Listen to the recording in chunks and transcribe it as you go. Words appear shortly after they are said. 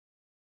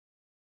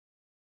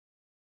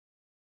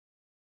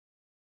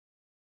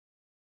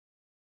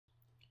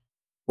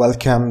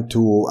Welcome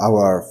to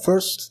our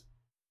first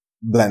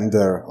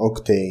Blender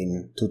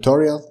Octane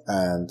tutorial,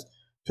 and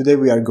today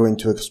we are going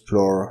to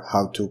explore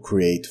how to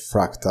create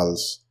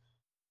fractals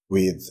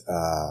with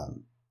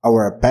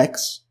our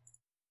packs.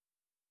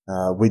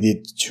 We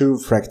did two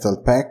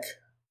fractal pack.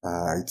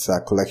 It's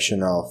a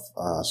collection of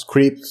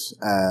scripts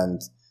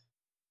and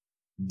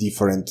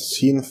different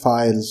scene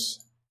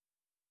files.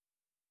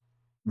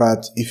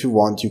 But if you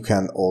want, you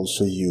can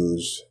also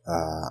use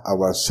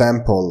our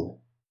sample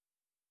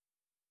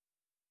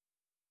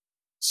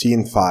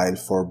scene file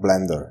for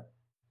Blender.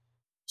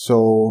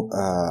 So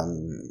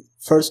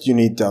first you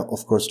need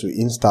of course to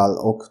install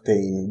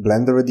Octane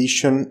Blender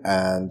Edition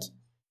and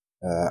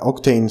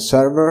Octane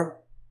server.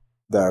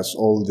 There's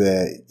all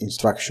the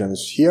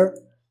instructions here,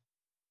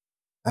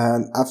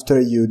 and after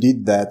you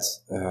did that,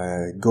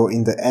 go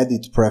in the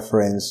edit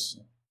preference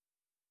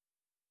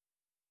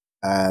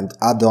and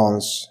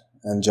add-ons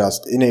and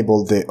just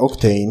enable the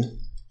Octane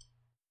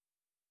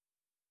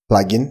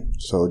plugin.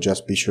 So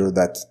just be sure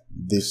that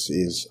this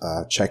is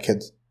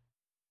checked.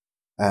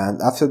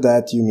 And after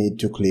that you need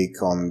to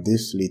click on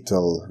this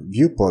little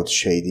viewport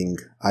shading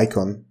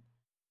icon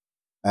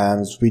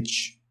and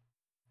switch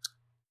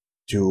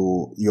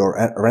to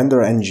your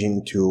render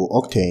engine to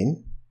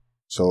Octane.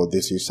 So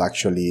this is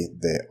actually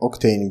the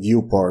Octane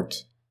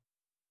viewport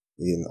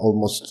in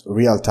almost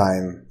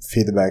real-time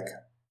feedback.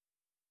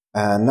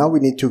 And now we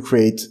need to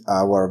create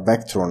our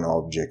Vectron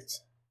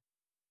object.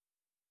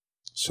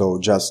 So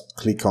just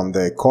click on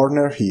the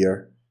corner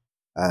here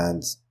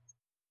and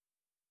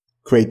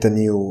create a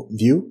new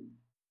view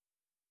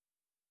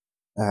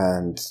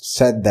and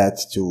set that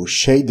to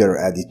shader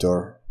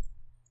editor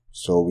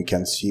so we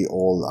can see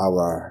all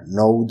our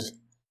node,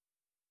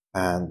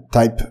 and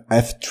type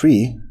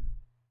F3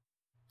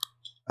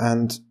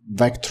 and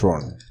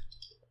Vectron.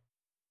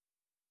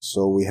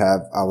 So we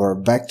have our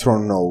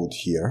Vectron node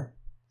here.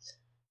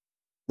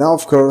 Now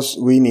of course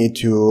we need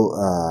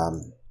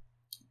to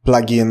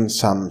plug in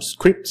some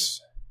scripts,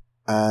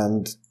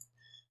 and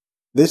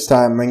this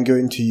time I'm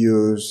going to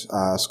use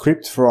a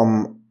script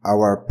from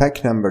our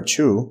pack number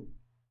 2,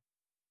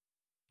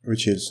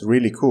 which is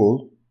really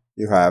cool.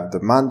 You have the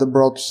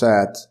Mandelbrot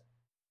set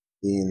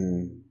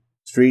in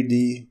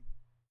 3D.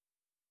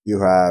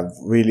 You have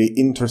really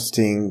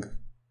interesting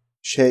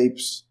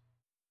shapes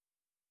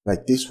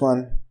like this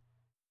one.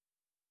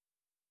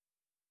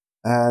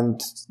 And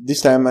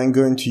this time I'm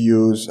going to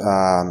use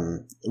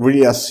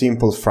really a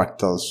simple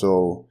fractal,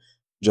 so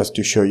just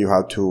to show you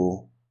how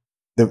to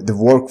the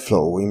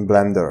workflow in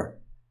Blender.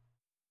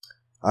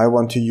 I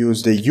want to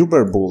use the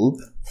Uberbulb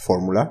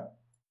formula.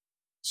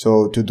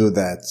 So to do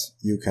that,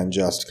 you can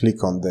just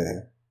click on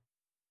the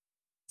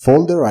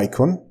folder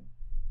icon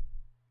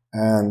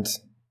and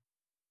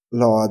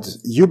load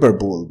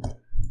Uberbulb.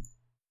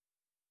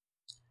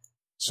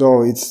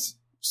 So it's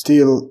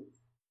still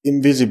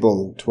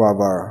invisible to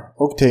our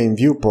Octane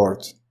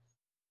viewport,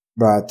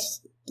 but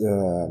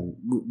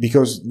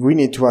because we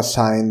need to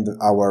assign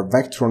our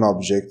Vectron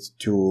object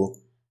to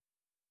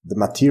the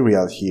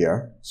material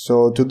here.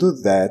 So to do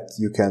that,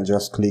 you can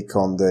just click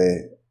on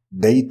the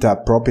data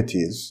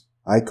properties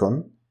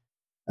icon,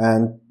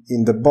 and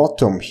in the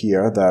bottom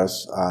here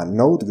there's a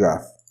node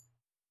graph.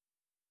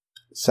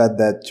 Set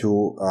that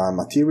to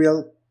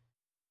material,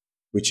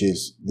 which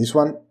is this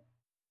one,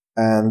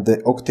 and the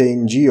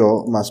Octane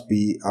Geo must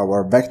be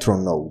our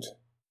Vectron node.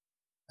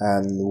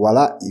 And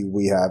voila,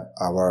 we have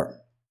our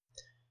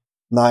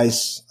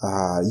nice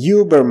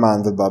Uber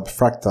Mandelbrot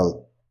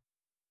fractal.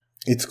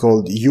 It's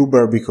called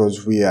Uber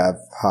because we have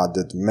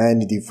added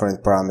many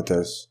different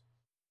parameters.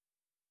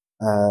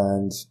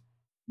 And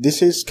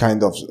this is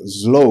kind of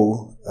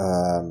slow,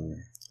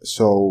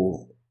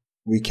 so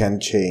we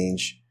can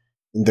change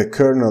in the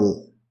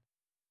kernel,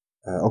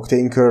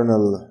 Octane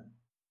kernel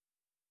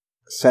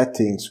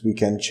settings, we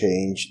can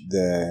change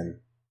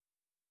the,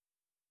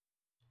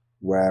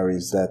 where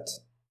is that?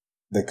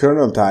 The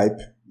kernel type.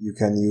 You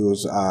can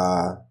use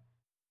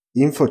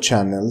info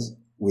channels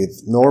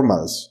with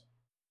normals.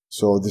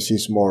 So this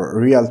is more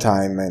real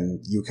time and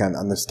you can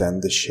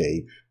understand the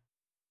shape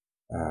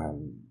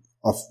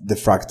of the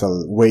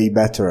fractal way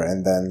better,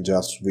 and then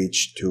just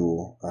switch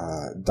to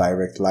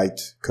direct light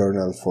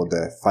kernel for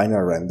the final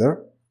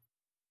render.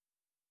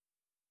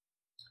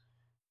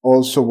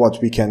 Also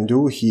what we can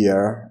do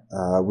here,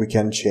 we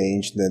can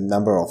change the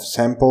number of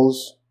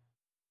samples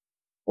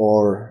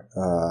or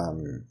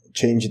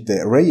change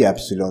the array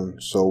epsilon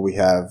so we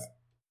have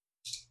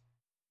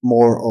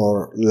more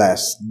or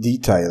less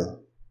detail.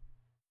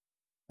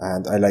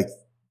 And I like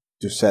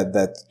to set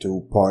that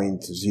to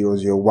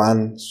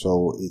 0.001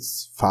 so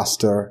it's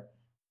faster,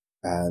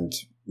 and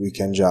we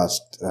can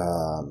just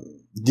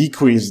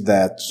decrease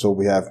that so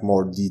we have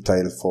more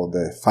detail for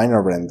the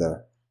final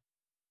render.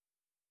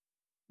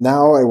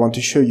 Now I want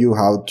to show you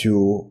how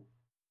to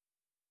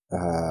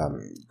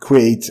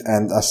create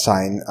and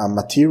assign a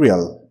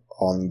material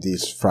on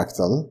this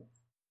fractal.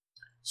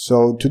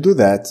 So to do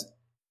that,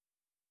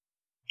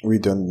 we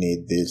don't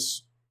need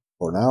this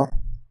for now.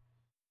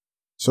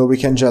 So we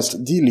can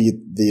just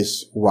delete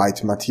this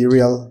white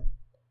material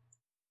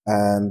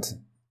and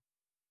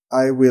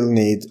I will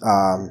need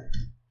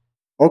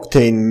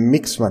Octane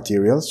mix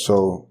material,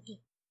 so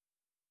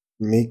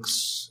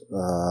mix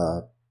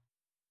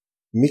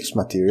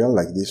material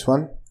like this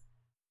one.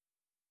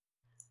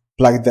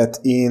 Plug that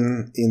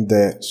in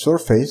the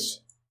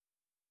surface,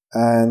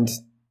 and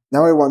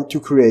now I want to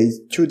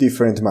create two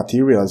different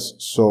materials,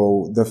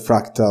 so the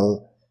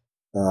fractal,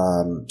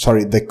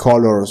 the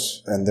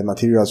colors and the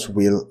materials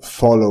will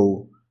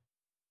follow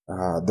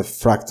the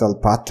fractal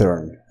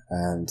pattern,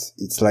 and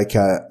it's like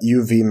a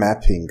UV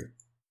mapping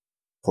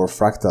for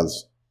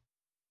fractals.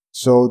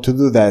 So to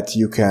do that,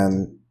 you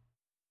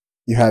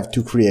have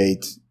to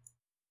create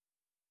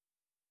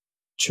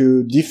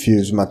two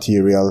diffuse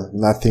material,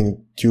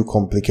 nothing too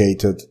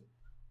complicated.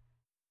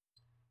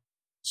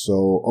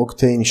 So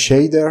Octane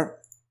shader,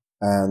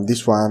 and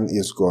this one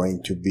is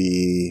going to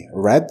be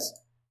red,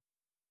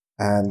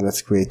 and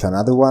let's create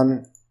another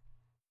one,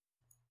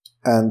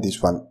 and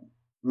this one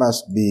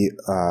must be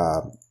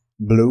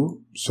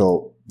blue,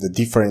 so the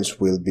difference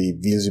will be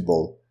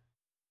visible,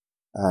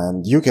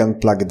 and you can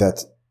plug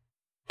that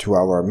to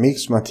our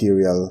mix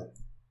material.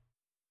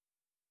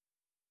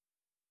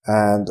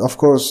 And of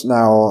course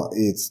now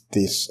it's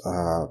this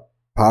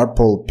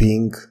purple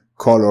pink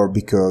color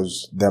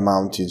because the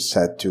amount is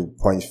set to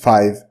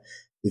 0.5.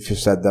 If you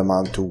set the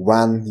amount to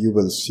 1, you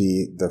will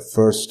see the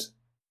first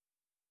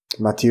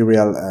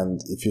material, and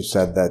if you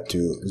set that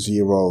to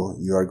 0,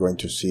 you are going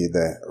to see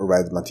the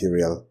red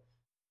material.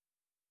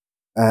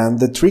 And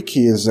the trick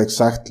is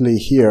exactly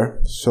here,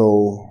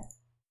 so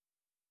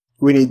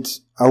we need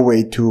a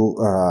way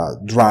to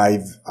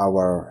drive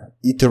our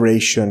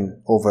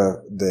iteration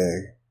over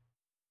the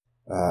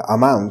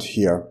amount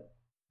here.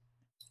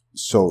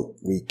 So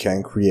we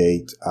can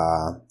create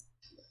a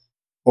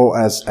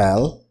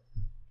OSL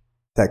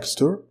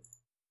texture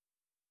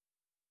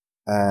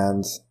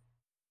and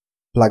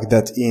plug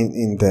that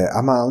in the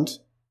amount.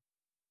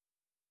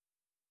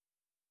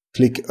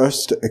 Click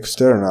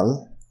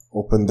external,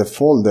 open the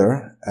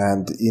folder,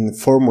 and in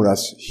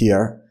formulas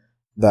here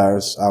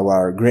there's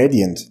our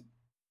gradient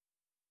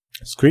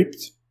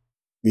script,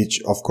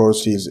 which of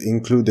course is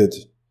included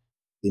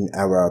in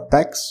our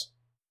packs.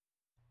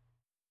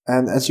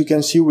 And as you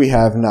can see, we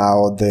have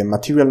now the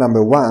material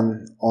number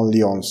 1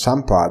 only on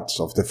some parts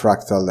of the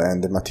fractal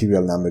and the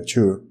material number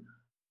 2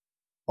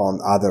 on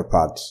other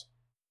parts.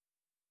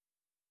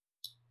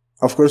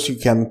 Of course, you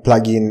can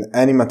plug in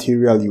any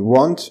material you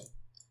want,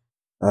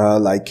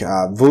 like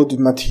a wood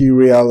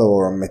material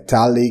or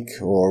metallic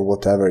or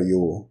whatever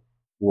you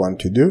want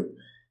to do.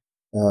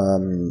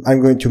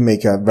 I'm going to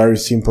make a very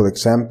simple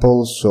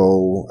example,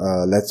 so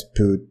let's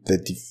put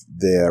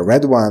the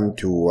red one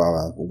to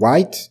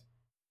white,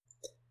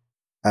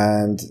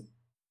 and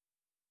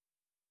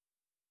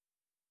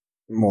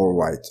more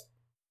white.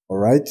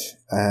 Alright,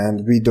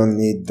 and we don't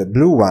need the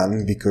blue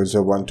one because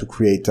I want to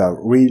create a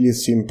really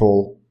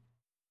simple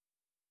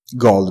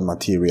gold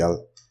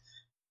material.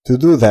 To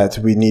do that,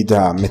 we need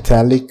a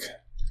metallic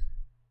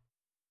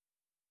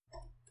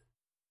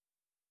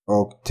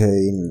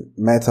Octane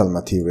metal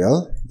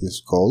material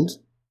is gold.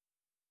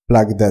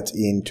 Plug that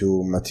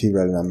into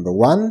material number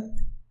 1.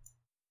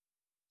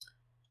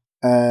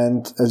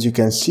 And as you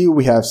can see,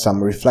 we have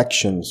some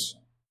reflections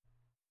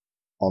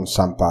on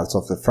some parts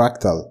of the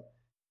fractal.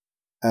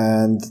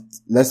 And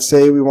let's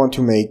say we want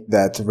to make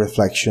that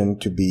reflection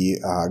to be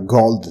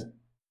gold.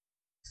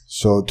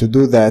 So to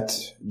do that,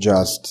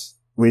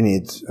 we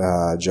need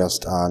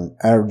just an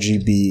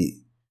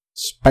RGB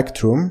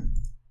spectrum,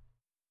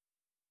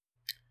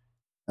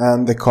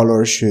 and the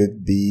color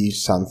should be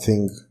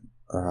something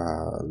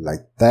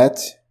like that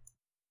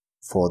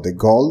for the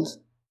gold.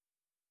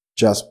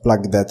 Just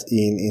plug that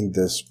in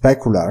the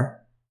specular,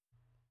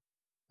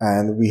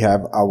 and we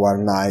have our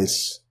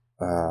nice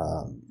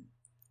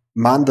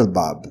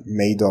mandelbulb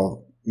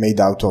made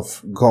out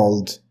of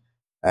gold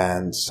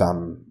and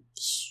some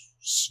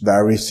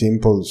very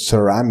simple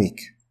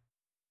ceramic.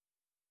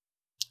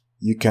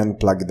 You can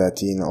plug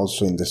that in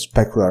also in the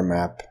specular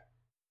map.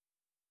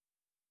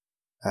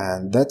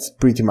 And that's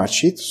pretty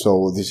much it.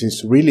 So this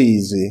is really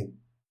easy.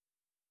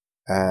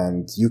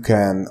 And you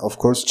can, of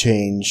course,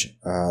 change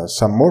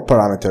some more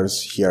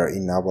parameters here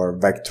in our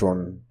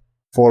Vectron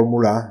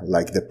formula,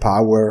 like the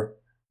power.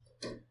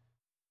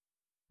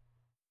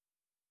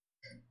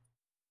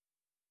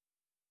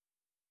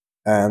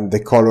 And the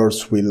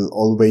colors will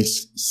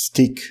always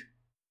stick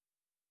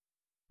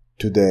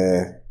to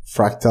the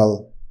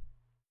fractal.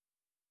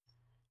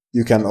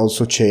 You can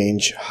also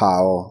change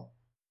how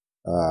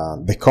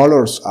the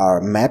colors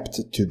are mapped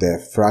to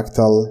the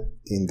fractal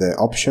in the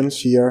options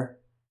here.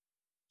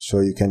 So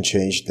you can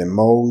change the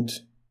mode.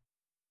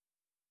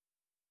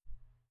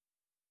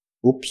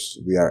 Oops,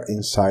 we are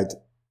inside.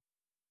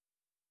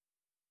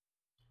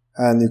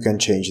 And you can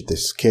change the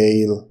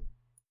scale.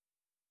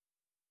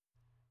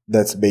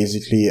 That's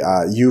basically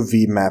a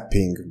UV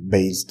mapping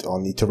based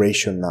on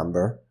iteration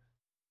number.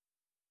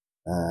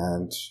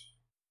 And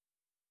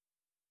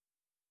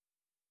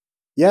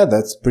yeah,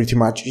 that's pretty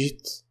much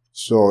it.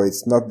 So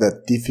it's not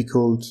that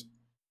difficult,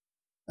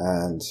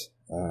 and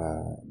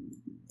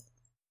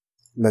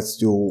let's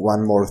do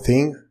one more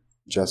thing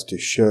just to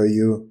show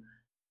you.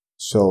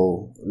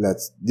 So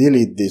let's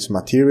delete this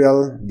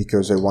material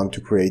because I want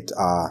to create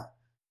a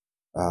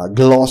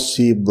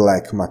glossy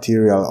black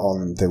material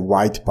on the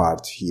white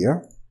part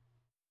here.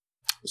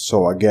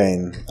 So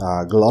again,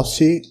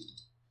 glossy,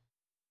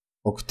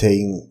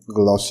 Octane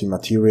glossy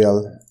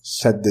material,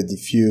 set the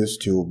diffuse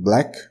to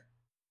black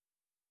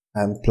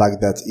and plug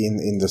that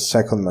in the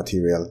second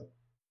material.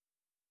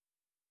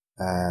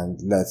 And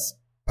let's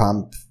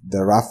pump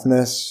the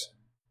roughness.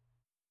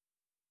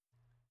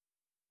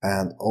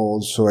 And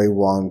also I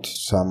want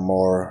some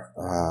more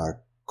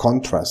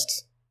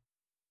contrast.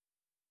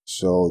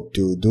 So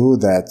to do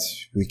that,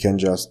 we can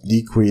just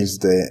decrease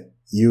the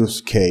hue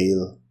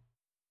scale.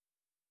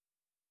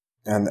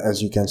 And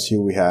as you can see,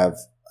 we have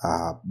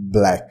a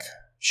black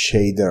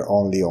shader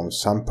only on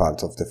some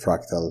part of the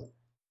fractal.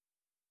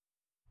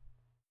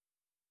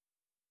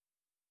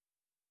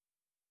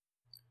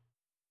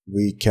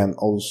 We can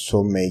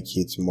also make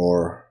it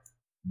more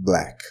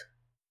black.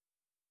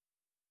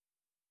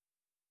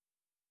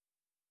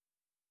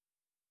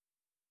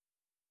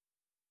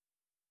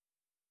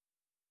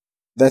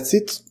 That's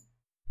it.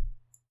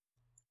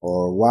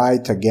 Or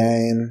white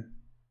again,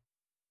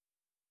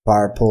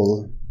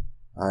 purple.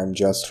 I'm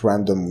just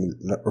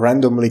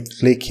randomly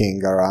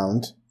clicking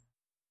around.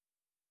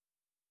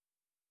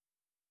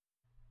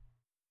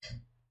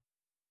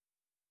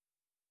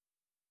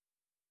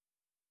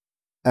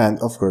 And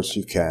of course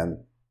you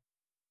can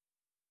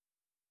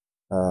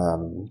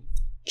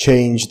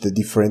change the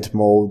different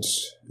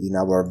modes in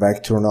our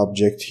Vectron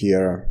object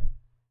here.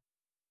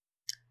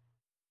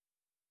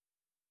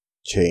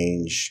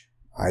 Change,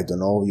 I don't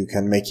know, you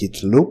can make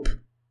it loop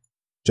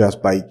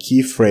just by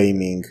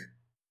keyframing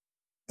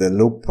the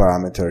loop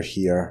parameter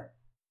here.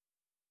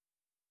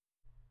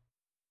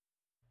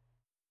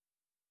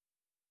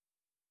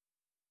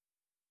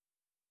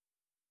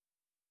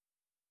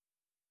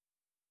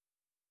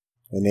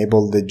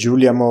 Enable the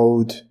Julia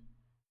mode,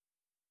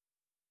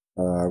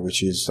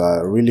 which is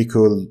a really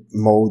cool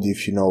mode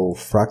if you know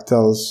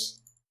fractals.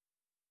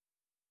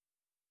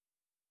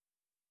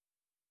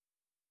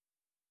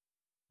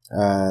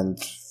 And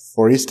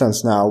for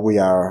instance, now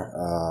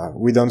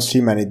we don't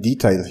see many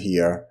detail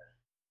here,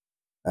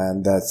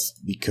 and that's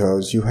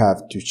because you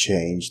have to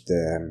change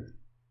the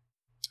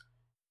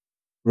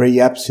ray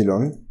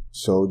epsilon,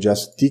 so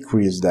just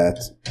decrease that,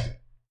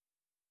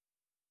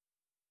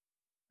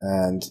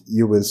 and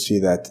you will see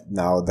that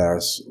now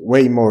there's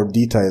way more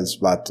details,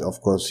 but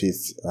of course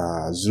it's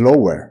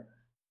slower,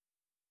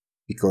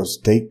 because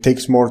it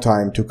takes more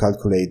time to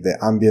calculate the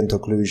ambient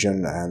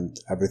occlusion and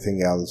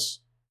everything else.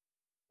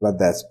 But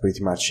that's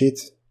pretty much it.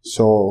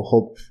 So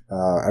hope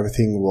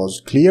everything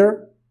was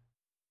clear,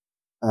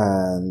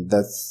 and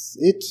that's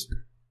it.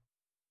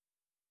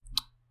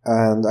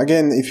 And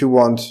again, if you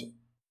want,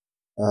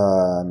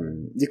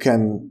 you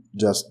can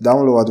just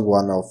download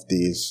one of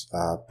these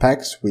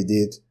packs we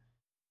did,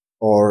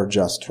 or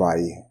just try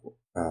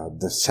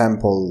the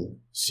sample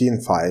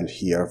scene file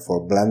here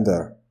for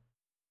Blender,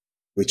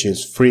 which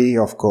is free,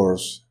 of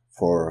course,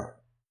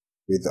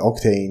 with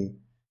Octane,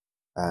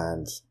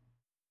 and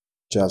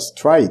just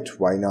try it,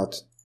 why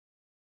not?